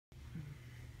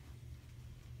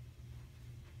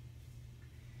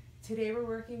Today we're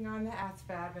working on the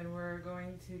ASVAB and we're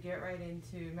going to get right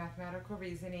into mathematical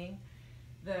reasoning.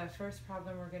 The first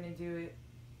problem we're going to do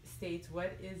states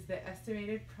what is the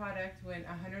estimated product when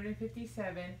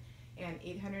 157 and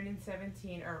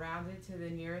 817 are rounded to the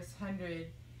nearest hundred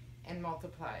and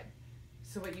multiplied.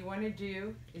 So what you want to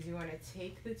do is you want to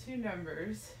take the two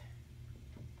numbers,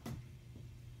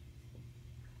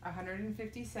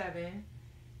 157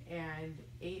 and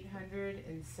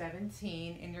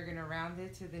 817, and you're going to round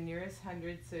it to the nearest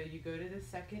hundred. So you go to the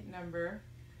second number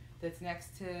that's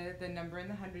next to the number in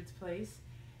the hundreds place,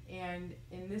 and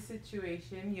in this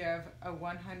situation you have a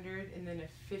 100 and then a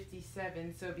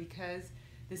 57. So because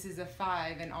this is a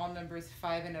 5 and all numbers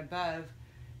 5 and above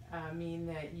mean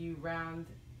that you round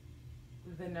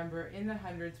the number in the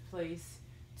hundreds place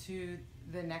to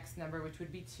the next number, which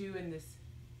would be 2 in this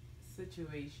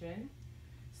situation.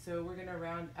 So we're going to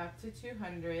round up to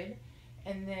 200,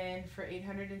 and then for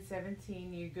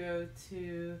 817 you go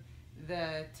to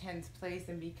the tens place,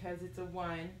 and because it's a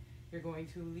 1 you're going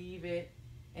to leave it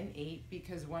an 8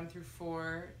 because 1 through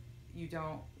 4 you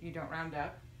don't round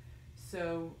up.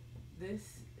 So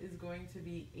this is going to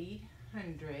be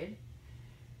 800.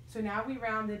 So now we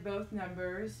rounded both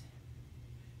numbers,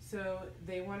 so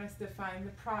they want us to find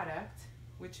the product,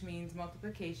 which means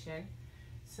multiplication.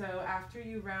 So after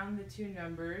you round the two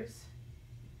numbers,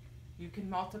 you can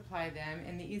multiply them,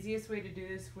 and the easiest way to do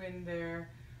this when there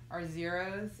are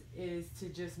zeros is to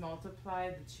just multiply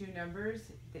the two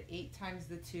numbers, the 8 times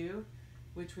the 2,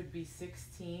 which would be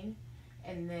 16,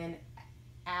 and then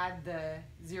add the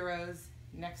zeros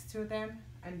next to them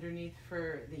underneath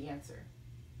for the answer.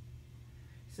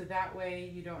 So that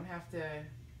way you don't have to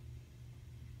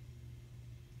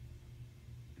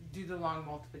do the long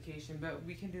multiplication, but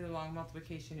we can do the long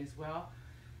multiplication as well.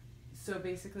 So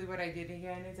basically what I did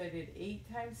again is I did 8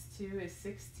 times 2 is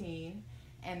 16,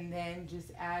 and then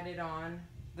just added on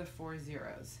the 4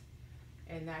 zeros,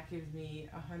 and that gives me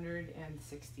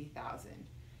 160,000.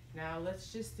 Now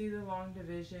let's just do the long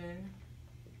division,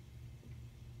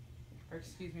 or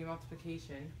excuse me,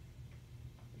 multiplication.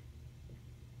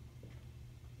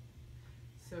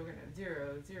 So we're gonna have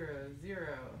 0, 0,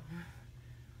 0,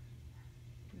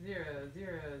 0,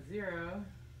 0, 0,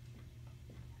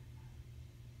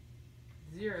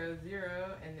 0,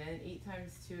 0, and then 8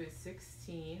 times 2 is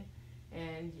 16,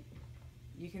 and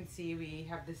you can see we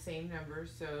have the same number,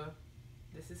 so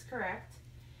this is correct.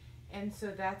 And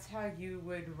so that's how you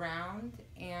would round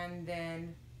and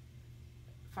then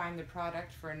find the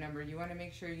product for a number. You want to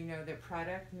make sure you know that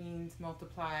product means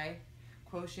multiply,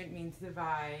 quotient means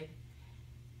divide,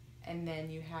 and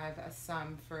then you have a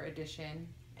sum for addition,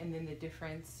 and then the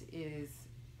difference is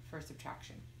for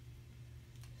subtraction.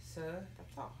 So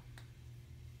that's all.